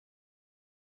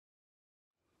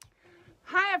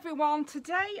Hi everyone,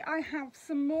 today I have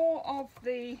some more of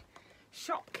the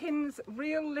Shopkins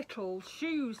Real Little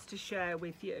shoes to share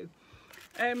with you.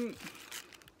 I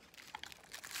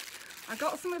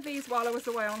got some of these while I was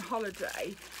away on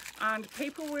holiday and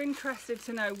people were interested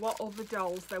to know what other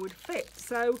dolls they would fit.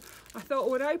 So I thought I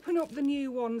would open up the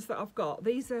new ones that I've got.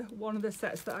 These are one of the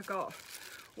sets that I got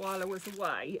while I was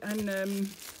away, and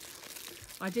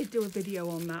I did do a video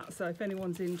on that, so if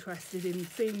anyone's interested in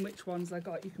seeing which ones I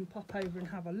got, you can pop over and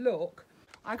have a look.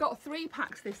 I got 3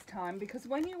 packs this time because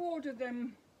when you order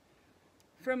them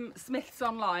from Smith's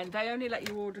online, they only let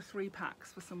you order 3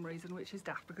 packs for some reason, which is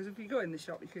daft, because if you go in the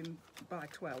shop you can buy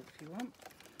 12 if you want.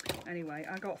 Anyway,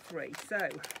 I got 3, so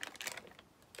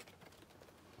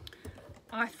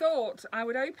I thought I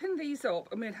would open these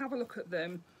up and we'd have a look at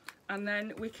them, and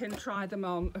then we can try them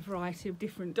on a variety of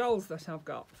different dolls that I've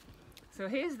got. So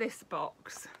here's this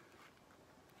box.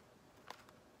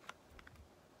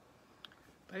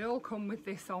 They all come with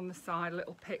this on the side, a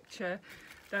little picture.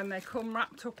 Then they come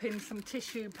wrapped up in some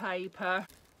tissue paper.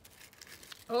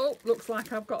 Oh, looks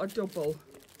like I've got a double,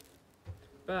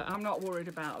 but I'm not worried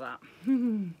about that.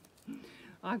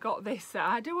 I got this set.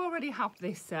 I do already have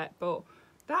this set, but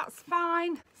that's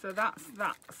fine. So that's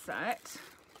that set.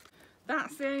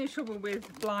 That's the only trouble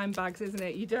with blind bags, isn't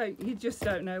it? You just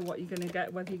don't know what you're going to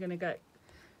get, whether you're going to get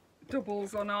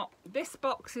doubles or not. This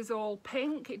box is all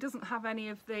pink. It doesn't have any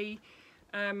of the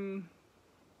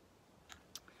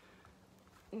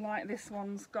like this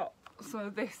one's got some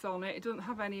of this on it. It doesn't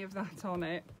have any of that on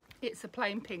it. It's a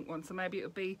plain pink one, so maybe it'll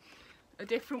be a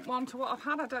different one to what I've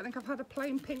had. I don't think I've had a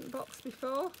plain pink box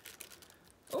before.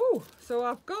 Oh, so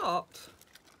I've got,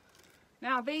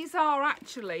 now these are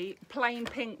actually plain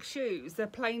pink shoes. They're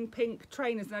plain pink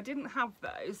trainers, and I didn't have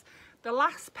those. The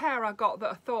last pair I got that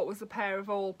I thought was a pair of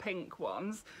all pink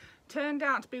ones turned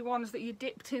out to be ones that you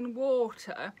dipped in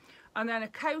water and then a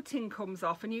coating comes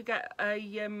off and you get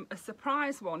a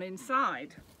surprise one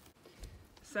inside.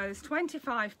 So there's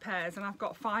 25 pairs and I've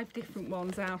got 5 different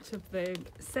ones out of the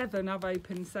 7 I've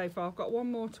opened so far. I've got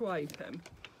 1 more to open.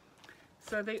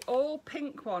 So the all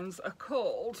pink ones are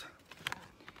called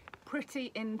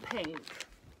Pretty in Pink.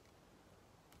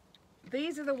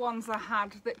 These are the ones I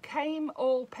had that came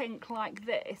all pink like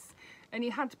this, and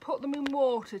you had to put them in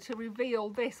water to reveal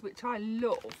this, which I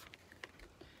love.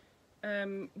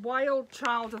 Wild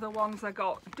Child are the ones I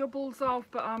got doubles of,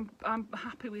 but I'm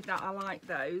happy with that. I like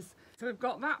those. So we've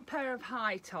got that pair of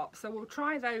high tops, so we'll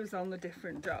try those on the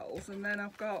different dolls, and then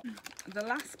I've got the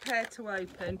last pair to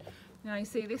open. Now you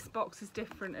see this box is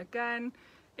different again.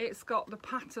 It's got the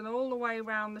pattern all the way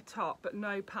around the top but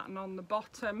no pattern on the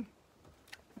bottom.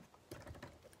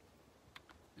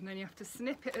 And then you have to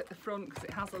snip it at the front because it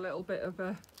has a little bit of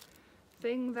a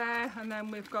thing there. And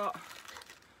then we've got,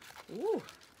 ooh,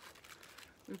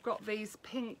 we've got these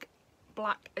pink,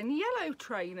 black and yellow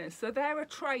trainers. So they're a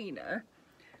trainer,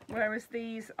 whereas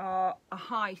these are a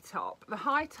high top. The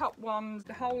high top ones,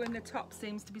 the hole in the top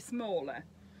seems to be smaller.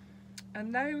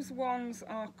 And those ones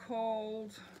are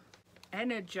called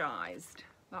Energized.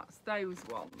 That's those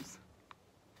ones.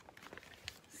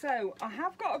 So I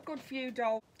have got a good few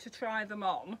dolls to try them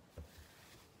on.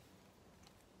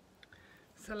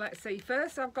 So let's see.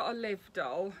 First I've got a Liv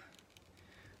doll.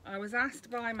 I was asked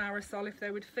by Marisol if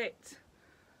they would fit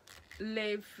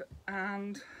Liv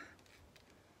and,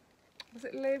 was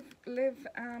it Liv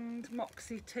and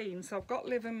Moxie Teen? So I've got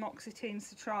Liv and Moxie Teens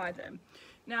to try them.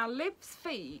 Now Liv's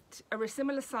feet are a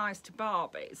similar size to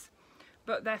Barbie's,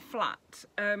 but they're flat.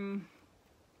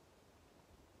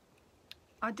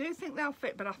 I do think they'll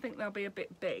fit, but I think they'll be a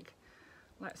bit big.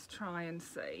 Let's try and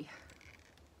see.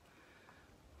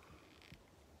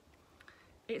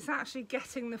 It's actually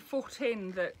getting the foot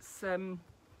in that's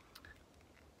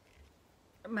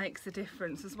makes a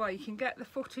difference as well. You can get the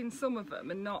foot in some of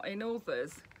them and not in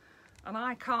others. And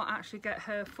I can't actually get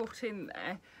her foot in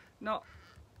there, not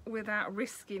without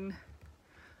risking.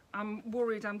 I'm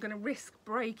worried I'm going to risk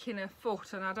breaking her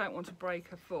foot, and I don't want to break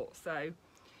her foot. So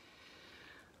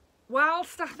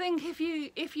whilst I think if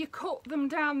you cut them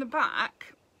down the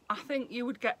back, I think you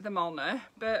would get them on her,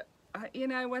 but you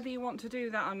know, whether you want to do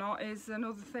that or not is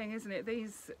another thing, isn't it?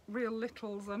 These Real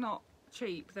Littles are not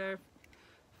cheap. They're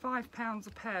 £5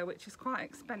 a pair, which is quite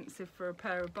expensive for a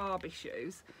pair of Barbie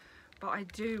shoes, but I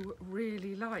do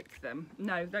really like them.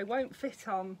 No, they won't fit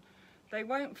on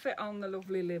the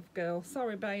lovely Liv girl.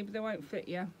 Sorry babe, they won't fit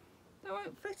you. They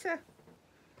won't fit her.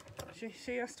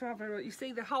 She has to have her, you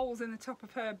see the holes in the top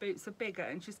of her boots are bigger,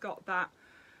 and she's got that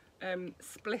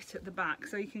split at the back,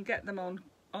 so you can get them on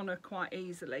her quite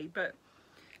easily. But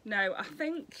no,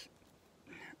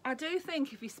 I do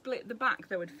think if you split the back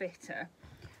they would fit her.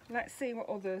 Let's see what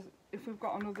others, if we've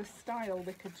got another style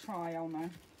we could try on her.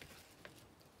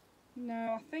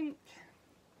 No,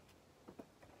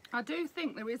 I do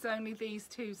think there is only these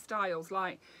two styles,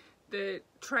 like the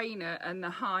trainer and the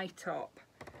high top.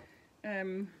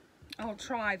 I'll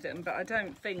try them, but I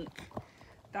don't think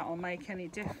that'll make any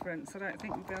difference. I don't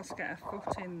think we'll be able to get a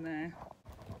foot in there.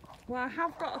 Well, I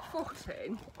have got a foot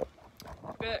in,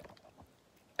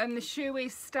 and the shoe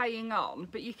is staying on,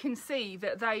 but you can see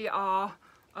that they are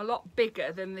a lot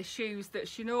bigger than the shoes that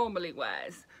she normally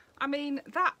wears. I mean,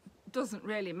 that doesn't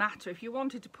really matter. If you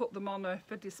wanted to put them on her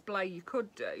for display, you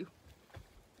could do.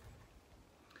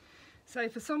 So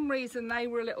for some reason they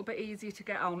were a little bit easier to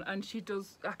get on, and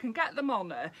I can get them on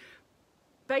her.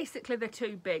 Basically they're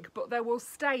too big, but they will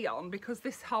stay on because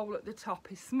this hole at the top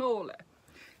is smaller.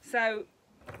 So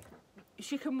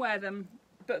she can wear them,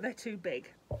 but they're too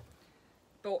big.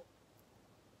 But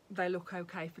they look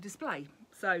okay for display.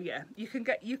 So yeah, you can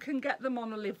get them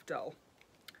on a live doll.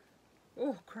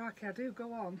 Oh crikey, I do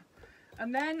go on.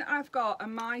 And then I've got a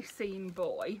Mycene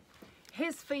boy.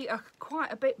 His feet are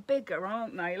quite a bit bigger,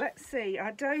 aren't they? Let's see.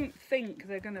 I don't think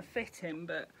they're going to fit him,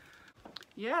 but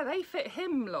yeah, they fit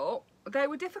him, look. They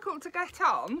were difficult to get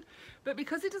on, but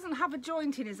because he doesn't have a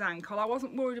joint in his ankle, I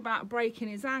wasn't worried about breaking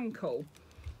his ankle.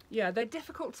 Yeah, they're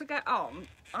difficult to get on.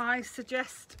 I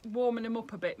suggest warming them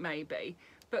up a bit maybe,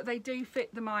 but they do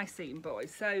fit the Mycene boy.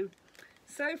 So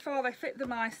far they fit the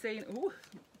Mycene. Ooh,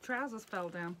 trousers fell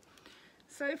down.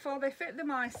 So far they fit the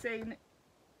Mycene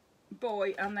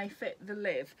boy and they fit the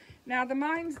live. Now the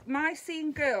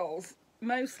Mycene girls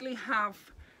mostly have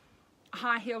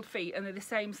high-heeled feet and they're the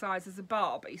same size as a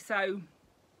Barbie, so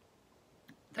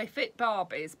they fit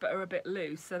Barbies but are a bit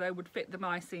loose, so they would fit the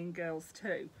Mycene girls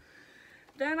too.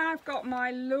 Then I've got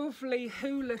my lovely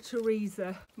Hula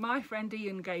Teresa. My friend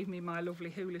Ian gave me my lovely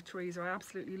Hula Teresa. I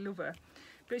absolutely love her,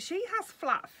 but she has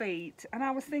flat feet, and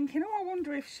I was thinking, oh, I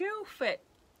wonder if she'll fit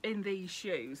in these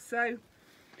shoes. So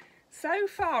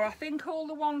far, I think all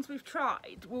the ones we've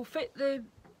tried will fit the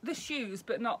shoes,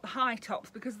 but not the high tops,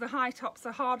 because the high tops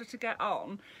are harder to get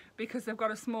on because they've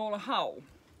got a smaller hole.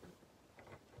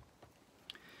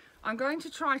 I'm going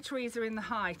to try Teresa in the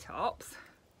high tops.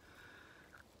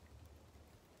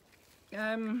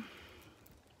 No,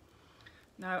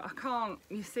 I can't,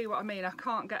 you see what I mean? I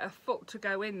can't get a foot to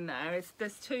go in there.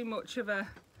 There's too much of a,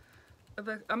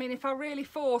 I mean, if I really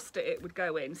forced it, it would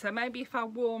go in. So maybe if I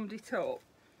warmed it up.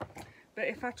 But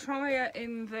if I try it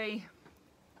in the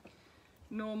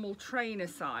normal trainer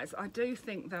size, I do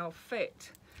think they'll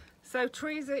fit. So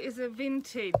Teresa is a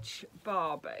vintage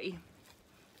Barbie,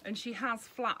 and she has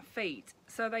flat feet,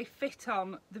 so they fit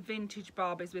on the vintage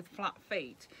Barbies with flat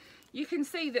feet. You can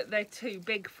see that they're too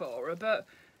big for her, but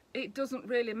it doesn't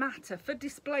really matter. For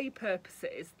display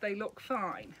purposes, they look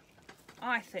fine,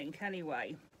 I think,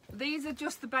 anyway. These are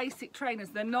just the basic trainers.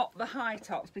 They're not the high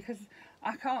tops because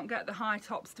I can't get the high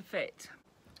tops to fit.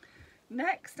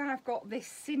 Next, I've got this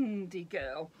Cindy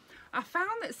girl. I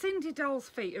found that Cindy doll's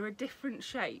feet are a different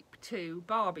shape to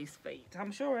Barbie's feet.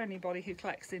 I'm sure anybody who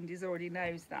collects Cindy's already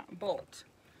knows that, but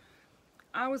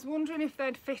I was wondering if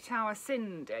they'd fit our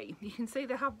Cindy. You can see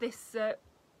they have this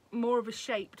more of a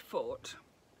shaped foot,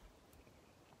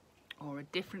 or a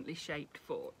differently shaped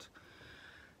foot.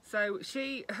 So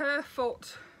her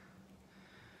foot,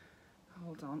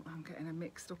 hold on, I'm getting her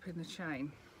mixed up in the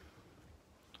chain.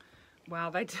 Wow,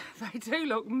 they do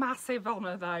look massive on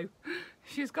her though.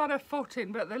 She's got her foot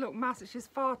in, but they look massive. She's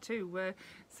far too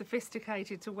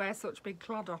sophisticated to wear such big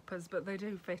clodhoppers, but they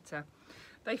do fit her.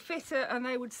 They fit her and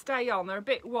they would stay on. They're a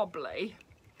bit wobbly,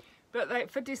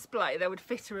 but for display they would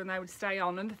fit her and they would stay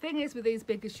on. And the thing is with these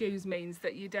bigger shoes means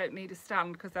that you don't need a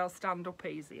stand because they'll stand up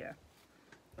easier.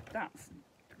 That's,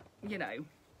 you know.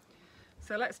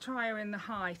 So let's try her in the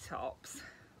high tops.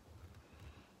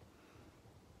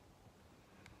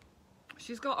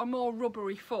 She's got a more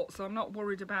rubbery foot, so I'm not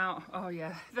worried about, oh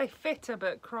yeah, they fit her,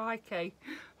 but crikey,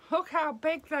 look how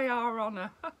big they are on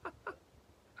her.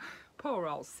 Poor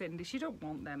old Cindy, she don't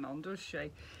want them on, does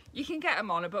she? You can get them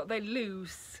on her, but they're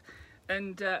loose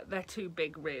and they're too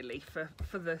big really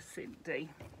for the Cindy.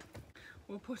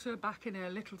 We'll put her back in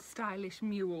her little stylish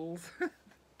mules.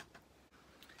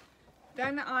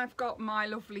 Then I've got my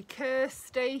lovely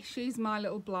Kirsty. She's my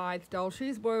little Blythe doll.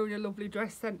 She's wearing a lovely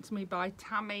dress sent to me by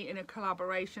Tammy in a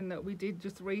collaboration that we did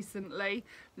just recently.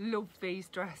 Love these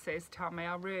dresses, Tammy,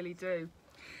 I really do.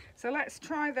 So let's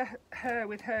try her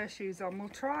with her shoes on. We'll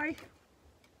try.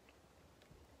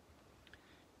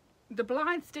 The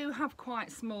Blythes do have quite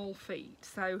small feet,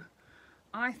 so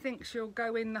I think she'll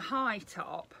go in the high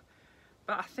top,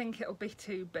 but I think it'll be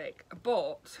too big.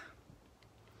 But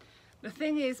The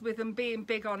thing is with them being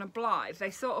big on a Blythe,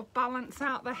 they sort of balance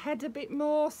out the head a bit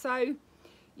more. So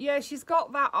yeah, she's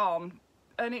got that on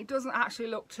and it doesn't actually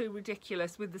look too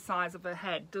ridiculous with the size of her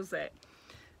head, does it?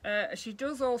 She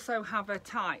does also have her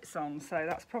tights on, so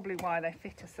that's probably why they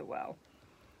fit her so well.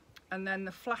 And then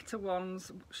the flatter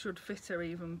ones should fit her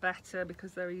even better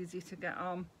because they're easy to get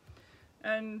on.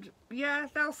 And yeah,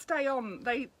 they'll stay on.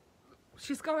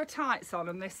 She's got her tights on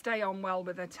and they stay on well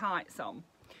with her tights on.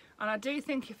 And I do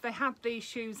think if they had these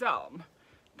shoes on,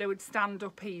 they would stand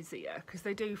up easier because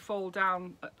they do fall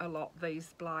down a lot,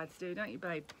 these Blythes do, don't you,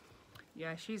 babe?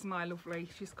 Yeah, she's my lovely,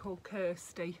 she's called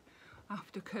Kirsty,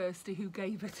 after Kirsty who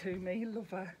gave her to me,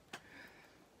 love her.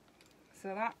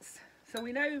 So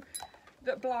we know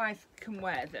that Blythe can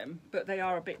wear them, but they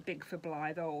are a bit big for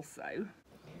Blythe also.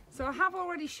 So I have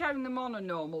already shown them on a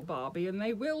normal Barbie and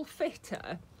they will fit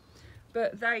her,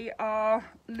 but they are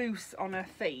loose on her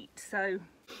feet. So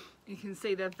you can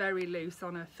see they're very loose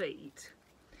on her feet.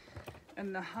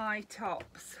 And the high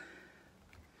tops,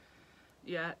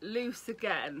 yeah, loose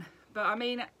again. But I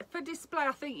mean, for display,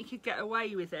 I think you could get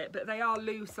away with it, but they are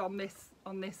loose on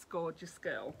this gorgeous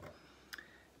girl.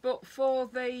 But for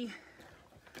the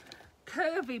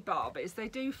curvy Barbies, they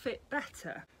do fit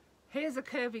better. Here's a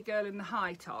curvy girl in the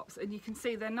high tops, and you can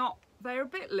see they're a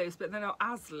bit loose, but they're not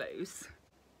as loose.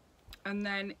 And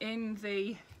then in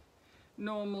the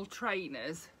normal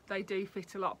trainers, they do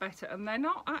fit a lot better, and they're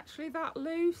not actually that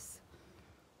loose.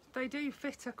 They do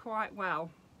fit her quite well.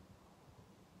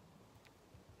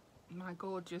 My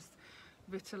gorgeous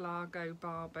Vitiligo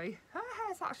Barbie. Her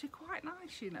hair's actually quite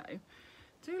nice, you know.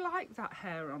 Do like that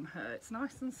hair on her. It's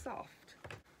nice and soft.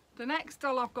 The next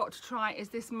doll I've got to try is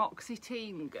this Moxie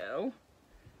Teen girl.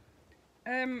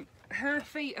 Her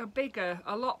feet are bigger,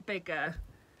 a lot bigger.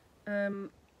 And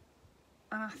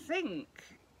I think,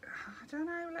 I don't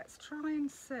know, let's try and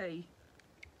see.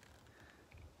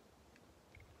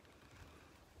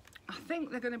 I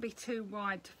think they're going to be too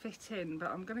wide to fit in,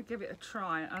 but I'm going to give it a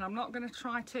try. And I'm not going to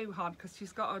try too hard because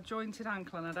she's got a jointed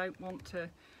ankle and I don't want to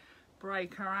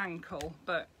break her ankle.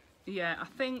 But yeah, I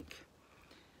think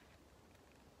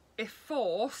if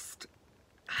forced,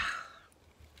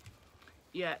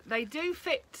 yeah, they do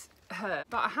fit her,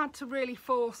 but I had to really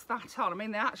force that on. I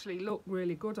mean, they actually look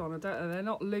really good on her, don't they? They're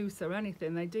not loose or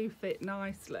anything. They do fit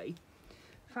nicely.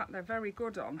 In fact, they're very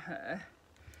good on her.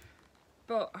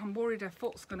 But I'm worried her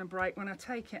foot's going to break when I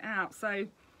take it out. So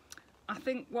I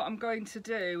think what I'm going to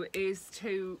do is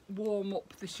to warm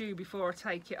up the shoe before I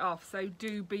take it off. So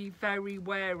do be very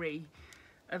wary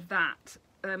of that.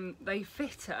 They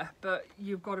fit her, but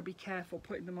you've got to be careful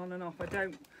putting them on and off.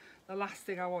 The last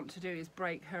thing I want to do is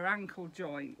break her ankle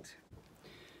joint.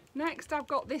 Next, I've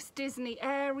got this Disney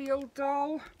Ariel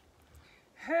doll.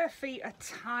 Her feet are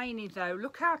tiny though.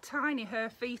 Look how tiny her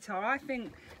feet are. I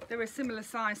think they're a similar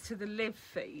size to the Liv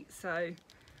feet. So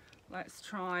let's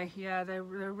try. Yeah, they're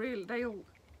really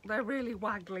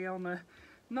waggly on her.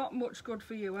 Not much good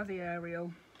for you, are they,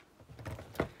 Ariel?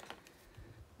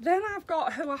 Then I've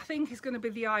got who I think is going to be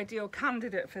the ideal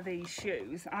candidate for these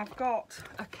shoes. I've got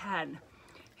a Ken.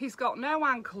 He's got no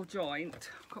ankle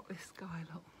joint. I've got this guy,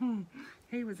 look.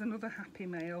 He was another happy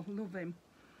meal. Love him.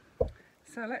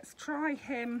 So let's try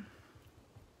him.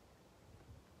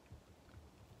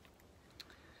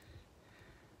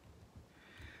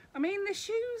 I mean, the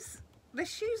shoes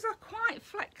are quite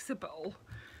flexible,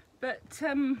 but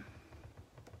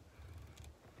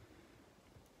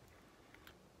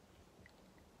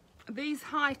these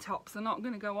high tops are not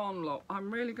going to go on, look.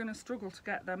 I'm really going to struggle to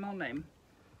get them on him.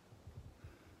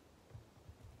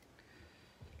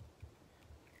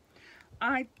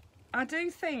 I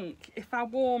do think if I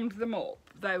warmed them up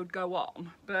they would go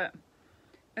on, but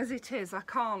as it is I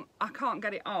can't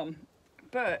get it on.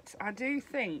 But I do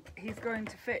think he's going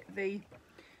to fit the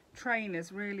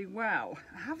trainers really well.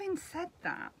 Having said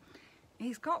that,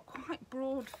 he's got quite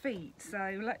broad feet,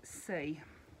 so let's see.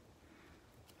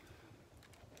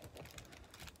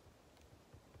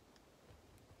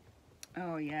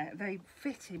 Oh yeah, they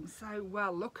fit him so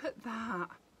well. Look at that.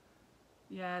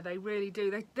 Yeah, they really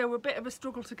do. They were a bit of a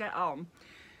struggle to get on.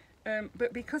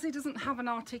 But because he doesn't have an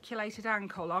articulated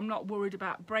ankle, I'm not worried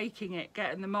about breaking it,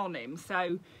 getting them on him.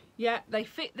 So, yeah, they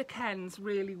fit the Kens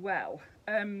really well.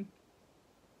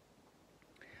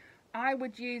 I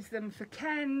would use them for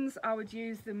Kens. I would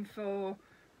use them for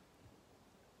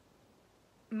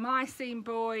my scene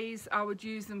boys. I would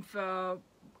use them for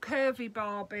curvy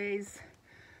Barbies.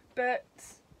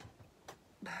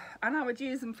 And I would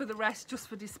use them for the rest just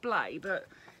for display, but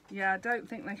yeah, I don't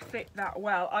think they fit that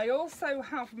well. I also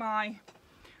have my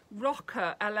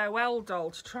Rocker LOL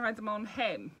doll to try them on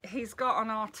him. He's got an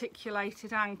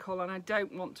articulated ankle and I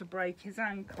don't want to break his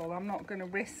ankle. I'm not going to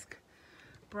risk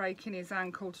breaking his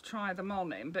ankle to try them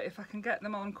on him, but if I can get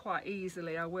them on quite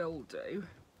easily I will do.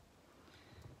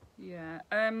 Yeah,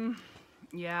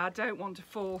 yeah, I don't want to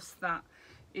force that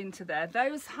into there.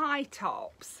 Those high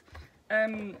tops,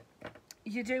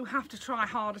 you do have to try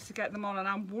harder to get them on, and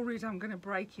I'm worried I'm going to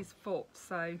break his foot.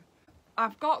 So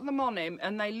I've got them on him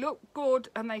and they look good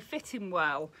and they fit him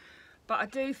well, but I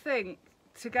do think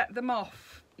to get them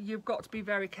off you've got to be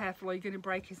very careful or you're going to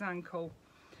break his ankle,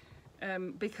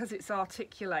 because it's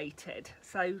articulated.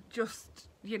 So just,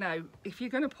 you know, if you're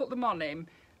going to put them on him,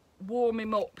 warm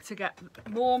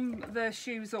the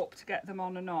shoes up to get them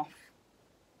on and off.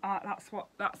 That's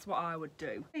what I would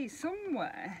do.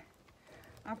 Somewhere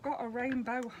I've got a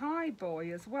rainbow high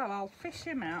boy as well. I'll fish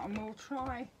him out and we'll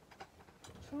try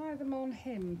them on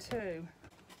him too.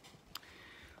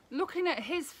 Looking at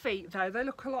his feet though, they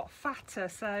look a lot fatter,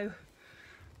 so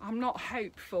I'm not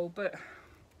hopeful, but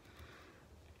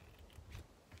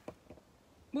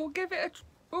we'll give it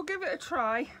a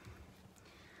try.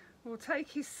 We'll take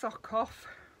his sock off.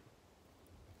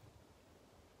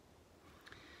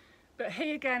 But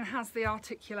he again has the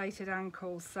articulated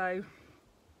ankles, so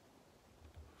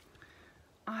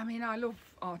I mean, I love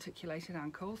articulated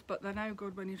ankles, but they're no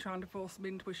good when you're trying to force them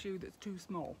into a shoe that's too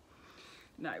small.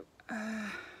 No, I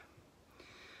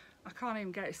can't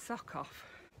even get his sock off.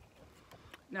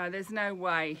 No, there's no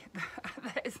way.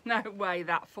 There's no way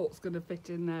that foot's going to fit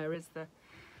in there, is there?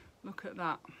 Look at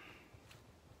that.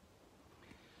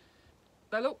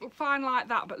 They look fine like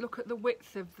that, but look at the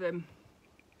width of them.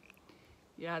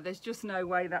 Yeah, there's just no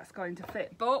way that's going to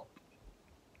fit, but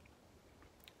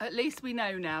at least we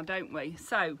know now, don't we?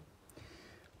 So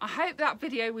I hope that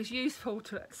video was useful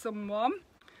to someone.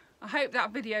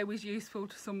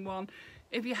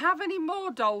 If you have any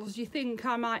more dolls you think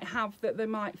I might have that they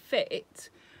might fit,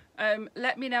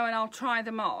 let me know and I'll try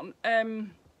them on,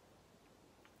 and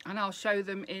I'll show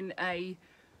them in a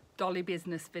dolly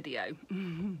business video.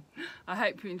 I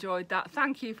hope you enjoyed that.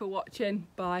 Thank you for watching.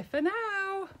 Bye for now.